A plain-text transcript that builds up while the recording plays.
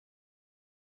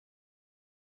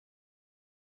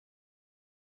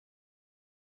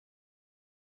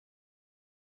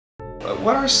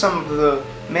What are some of the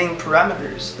main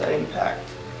parameters that impact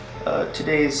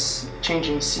today's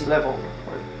changing sea level?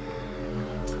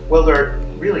 Well, there are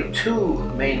really two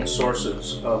main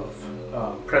sources of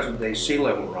present-day sea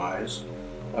level rise.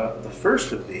 The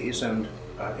first of these, and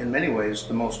in many ways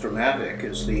the most dramatic,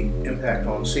 is the impact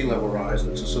on sea level rise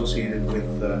that's associated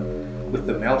with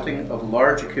the melting of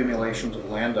large accumulations of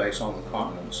land ice on the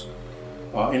continents.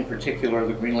 In particular,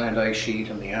 the Greenland ice sheet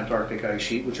and the Antarctic ice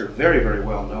sheet, which are very, very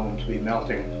well known to be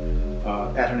melting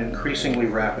at an increasingly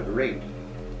rapid rate.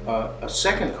 A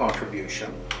second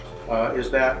contribution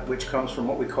is that which comes from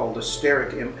what we call the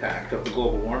steric impact of the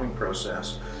global warming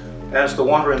process. As the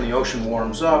water in the ocean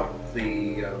warms up,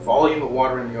 the volume of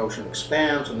water in the ocean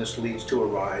expands, and this leads to a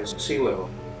rise in sea level.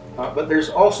 But there's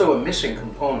also a missing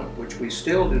component which we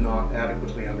still do not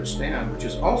adequately understand, which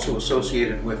is also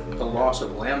associated with the loss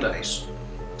of land ice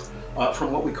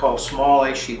from what we call small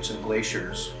ice sheets and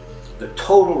glaciers. The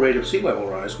total rate of sea level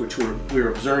rise, which we're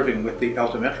observing with the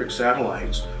altimetric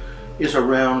satellites, is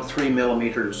around 3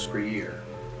 millimeters per year.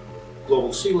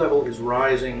 Global sea level is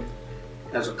rising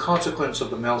as a consequence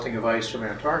of the melting of ice from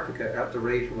Antarctica at the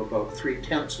rate of about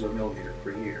 0.3 of a millimeter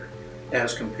per year,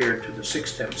 as compared to the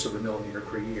 0.6 of a millimeter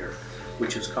per year,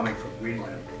 which is coming from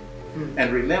Greenland.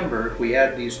 And remember, if we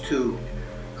add these two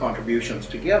contributions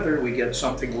together, we get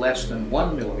something less than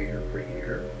 1 millimeter per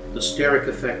year. The steric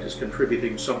effect is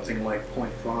contributing something like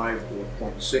 0.5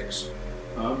 or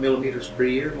 0.6 millimeters per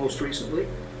year most recently.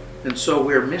 And so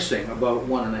we're missing about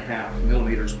 1.5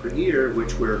 millimeters per year,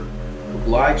 which we're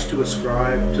obliged to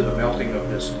ascribe to the melting of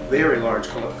this very large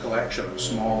collection of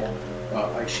small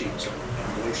ice sheets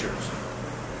and glaciers.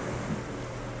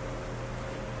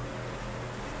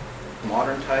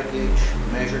 Modern tide gauge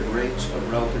measured rates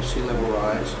of relative sea level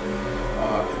rise,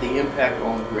 the impact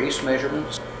on GRACE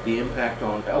measurements, the impact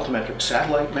on altimetric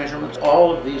satellite measurements,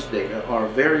 all of these data are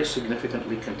very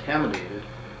significantly contaminated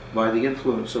by the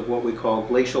influence of what we call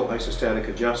glacial isostatic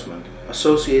adjustment,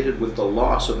 associated with the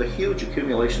loss of the huge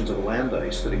accumulations of land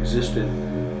ice that existed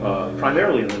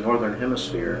primarily in the northern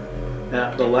hemisphere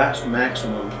at the last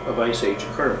maximum of ice age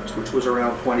occurrence, which was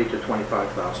around 20 to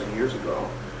 25,000 years ago.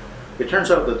 It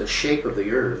turns out that the shape of the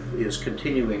Earth is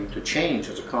continuing to change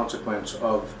as a consequence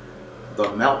of the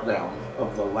meltdown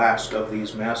of the last of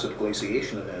these massive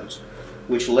glaciation events,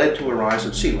 which led to a rise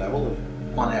of sea level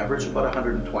of, on average, about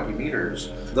 120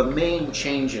 meters. The main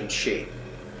change in shape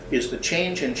is the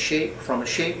change in shape from a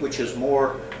shape which is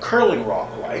more curling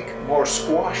rock-like, more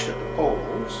squashed at the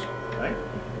poles, right,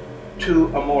 to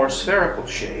a more spherical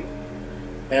shape.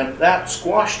 And that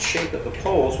squashed shape at the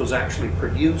poles was actually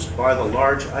produced by the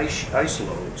large ice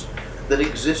loads that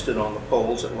existed on the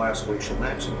poles at last glacial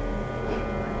maximum.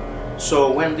 So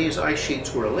when these ice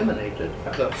sheets were eliminated,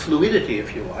 the fluidity,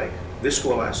 if you like,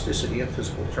 viscoelasticity in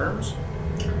physical terms,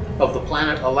 of the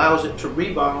planet allows it to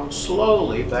rebound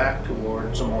slowly back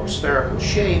towards a more spherical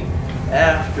shape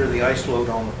after the ice load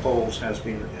on the poles has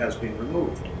been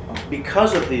removed.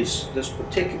 Because of these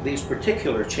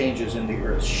particular changes in the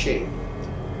Earth's shape,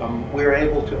 we're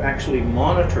able to actually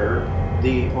monitor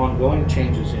the ongoing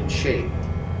changes in shape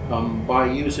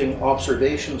by using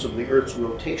observations of the Earth's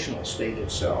rotational state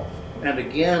itself. And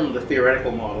again, the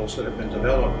theoretical models that have been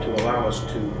developed to allow us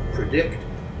to predict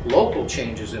local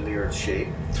changes in the Earth's shape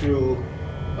through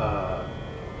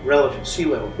relative sea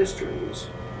level histories,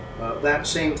 that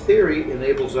same theory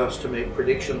enables us to make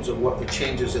predictions of what the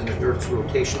changes in the Earth's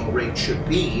rotational rate should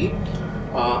be,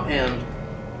 and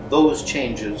those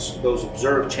changes, those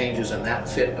observed changes and that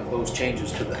fit of those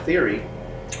changes to the theory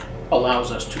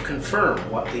allows us to confirm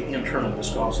what the internal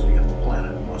viscosity of the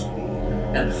planet must be,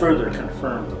 and further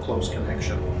confirm the close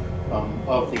connection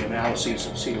of the analyses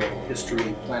of sea level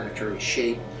history, planetary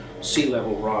shape, sea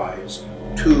level rise,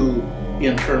 to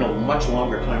internal, much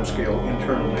longer timescale,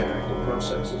 internal dynamical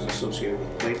processes associated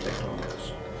with plate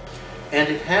tectonics. And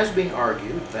it has been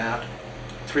argued that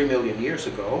 3 million years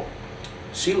ago,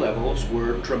 sea levels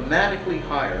were dramatically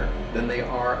higher than they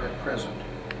are at present.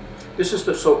 This is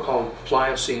the so-called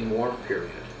Pliocene warm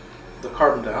period. The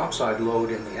carbon dioxide load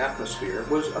in the atmosphere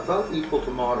was about equal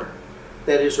to modern,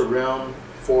 that is around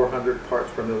 400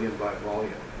 parts per million by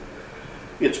volume.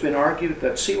 It's been argued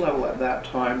that sea level at that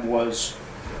time was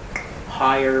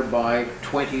higher by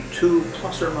 22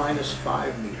 plus or minus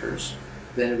 5 meters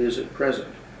than it is at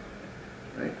present.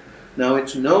 Right? Now,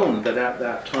 it's known that at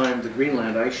that time the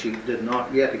Greenland ice sheet did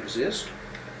not yet exist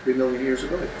 3 million years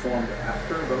ago. It formed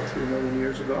after about 3 million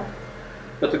years ago.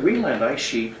 But the Greenland ice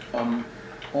sheet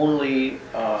only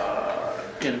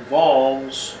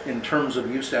involves, in terms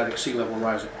of eustatic sea level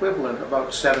rise equivalent,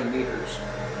 about 7 meters.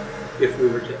 If we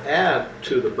were to add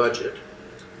to the budget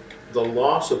the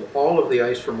loss of all of the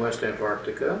ice from West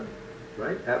Antarctica,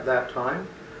 right, at that time,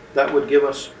 that would give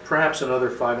us perhaps another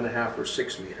 5.5 or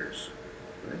 6 meters.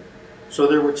 Right? So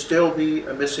there would still be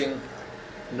a missing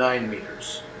 9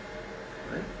 meters.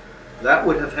 Right? That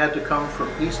would have had to come from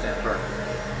East Antarctica.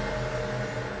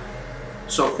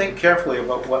 So think carefully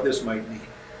about what this might mean.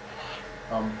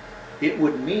 It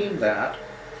would mean that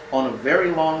on a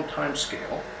very long time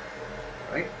scale,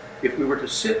 right, if we were to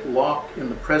sit locked in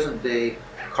the present day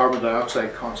carbon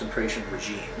dioxide concentration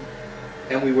regime,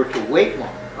 and we were to wait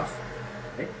long enough,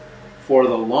 right, for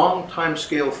the long time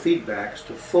scale feedbacks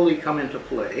to fully come into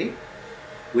play,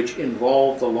 which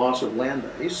involve the loss of land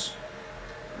ice,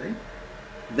 right,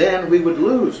 then we would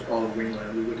lose all of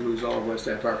Greenland, we would lose all of West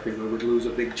Antarctica, we would lose a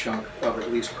big chunk of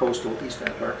at least coastal East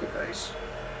Antarctic ice.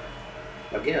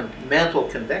 Again, mantle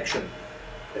convection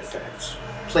effects,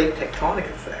 plate tectonic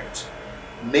effects,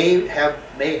 may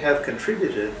have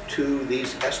contributed to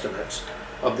these estimates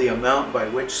of the amount by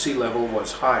which sea level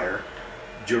was higher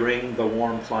during the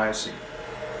warm Pliocene.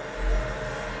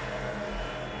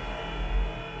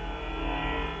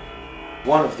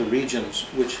 One of the regions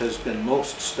which has been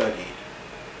most studied,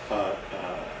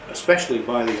 especially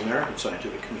by the American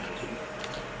scientific community,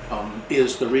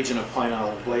 is the region of Pine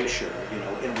Island Glacier,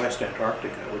 in West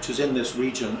Antarctica, which is in this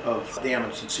region of the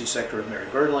Amundsen Sea sector of Mary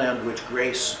Birdland, which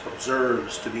Grace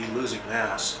observes to be losing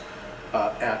mass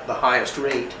at the highest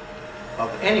rate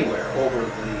of anywhere over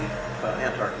the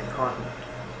Antarctic continent.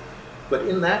 But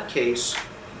in that case,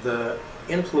 the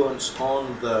influence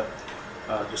on the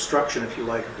destruction, if you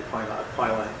like, of the Pine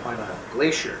Island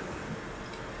Glacier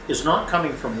is not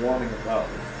coming from warming above.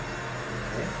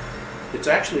 Okay? It's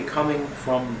actually coming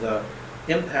from the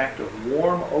impact of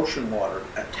warm ocean water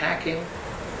attacking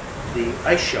the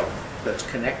ice shelf that's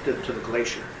connected to the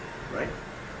glacier, right?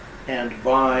 And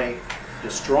by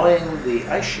destroying the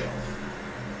ice shelf,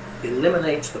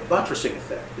 eliminates the buttressing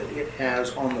effect that it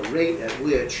has on the rate at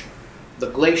which the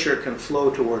glacier can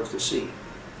flow towards the sea.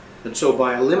 And so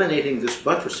by eliminating this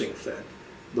buttressing effect,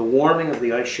 the warming of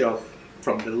the ice shelf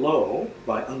from below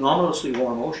by anomalously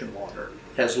warm ocean water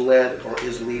has led or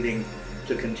is leading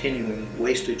to continuing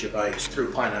wastage of ice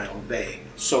through Pine Island Bay.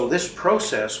 So this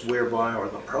process whereby, or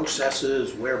the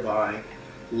processes whereby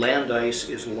land ice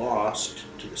is lost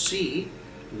to the sea,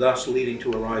 thus leading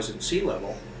to a rise in sea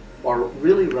level, are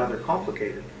really rather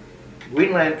complicated.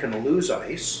 Greenland can lose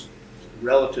ice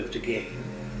relative to gain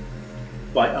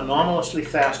by anomalously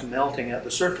fast melting at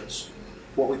the surface,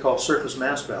 what we call surface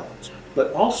mass balance.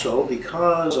 But also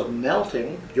because of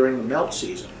melting during the melt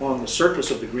season on the surface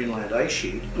of the Greenland ice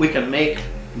sheet, we can make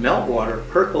meltwater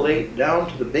percolate down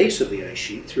to the base of the ice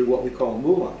sheet through what we call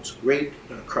moulins, great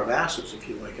crevasses, if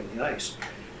you like, in the ice.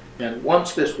 And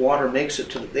once this water makes it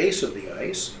to the base of the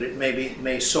ice, it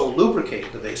may so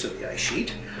lubricate the base of the ice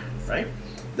sheet, right,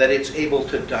 that it's able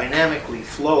to dynamically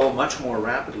flow much more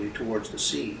rapidly towards the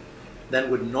sea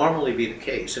than would normally be the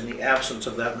case in the absence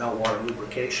of that meltwater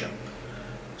lubrication.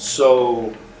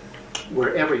 So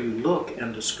wherever you look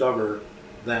and discover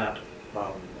that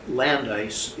land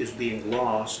ice is being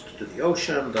lost to the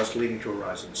ocean, thus leading to a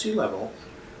rise in sea level,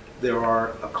 there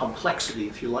are a complexity,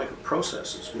 if you like, of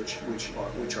processes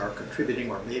which are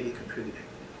contributing or may be contributing.